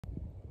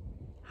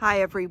Hi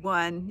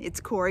everyone, it's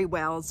Corey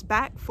Wells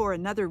back for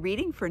another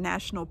reading for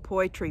National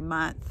Poetry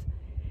Month.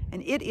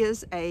 And it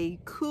is a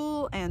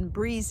cool and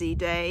breezy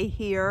day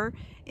here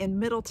in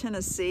Middle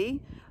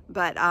Tennessee,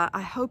 but I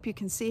hope you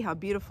can see how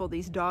beautiful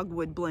these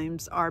dogwood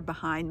blooms are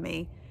behind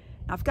me.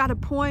 I've got a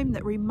poem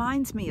that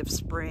reminds me of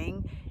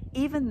spring,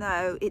 even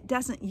though it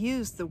doesn't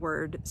use the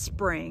word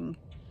spring.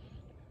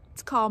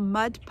 It's called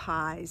Mud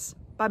Pies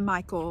by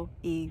Michael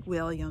E.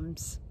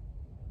 Williams.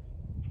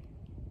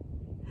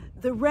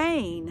 The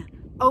rain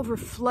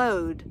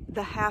overflowed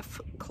the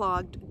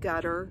half-clogged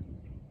gutter,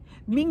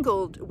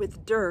 mingled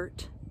with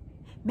dirt,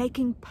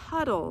 making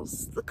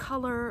puddles the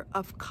color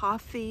of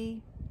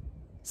coffee,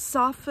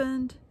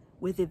 softened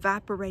with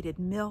evaporated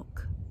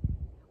milk.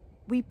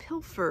 We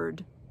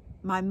pilfered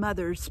my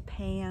mother's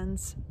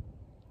pans,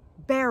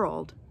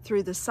 barreled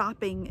through the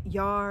sopping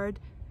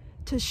yard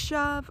to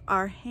shove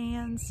our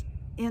hands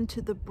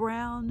into the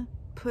brown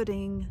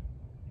pudding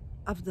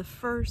of the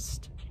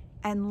first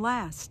and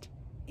last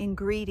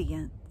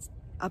ingredients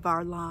of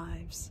our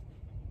lives.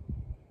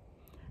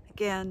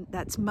 Again,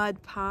 that's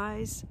Mud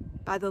Pies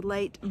by the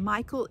late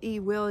Michael E.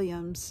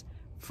 Williams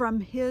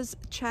from his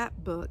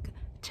chapbook,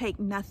 Take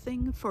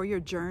Nothing for Your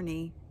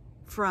Journey,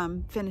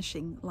 from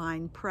Finishing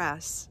Line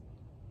Press.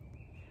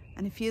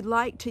 And if you'd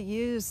like to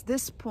use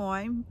this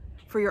poem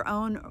for your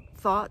own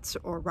thoughts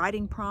or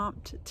writing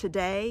prompt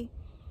today,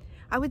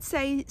 I would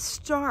say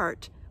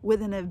start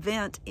with an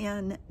event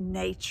in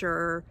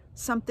nature,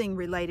 something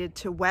related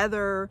to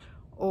weather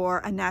or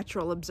a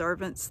natural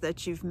observance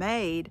that you've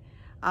made.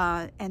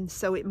 And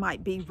so it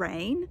might be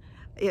rain,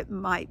 it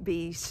might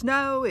be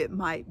snow, it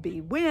might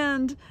be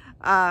wind,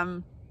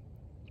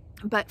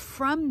 but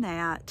from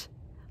that,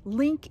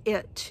 link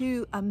it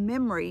to a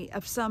memory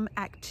of some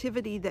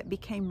activity that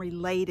became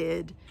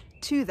related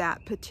to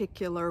that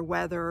particular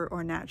weather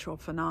or natural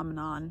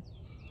phenomenon,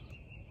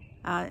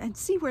 and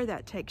see where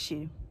that takes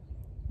you.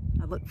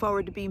 I look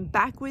forward to being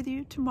back with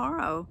you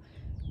tomorrow.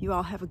 You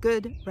all have a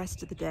good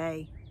rest of the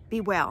day. Be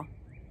well.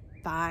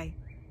 Bye.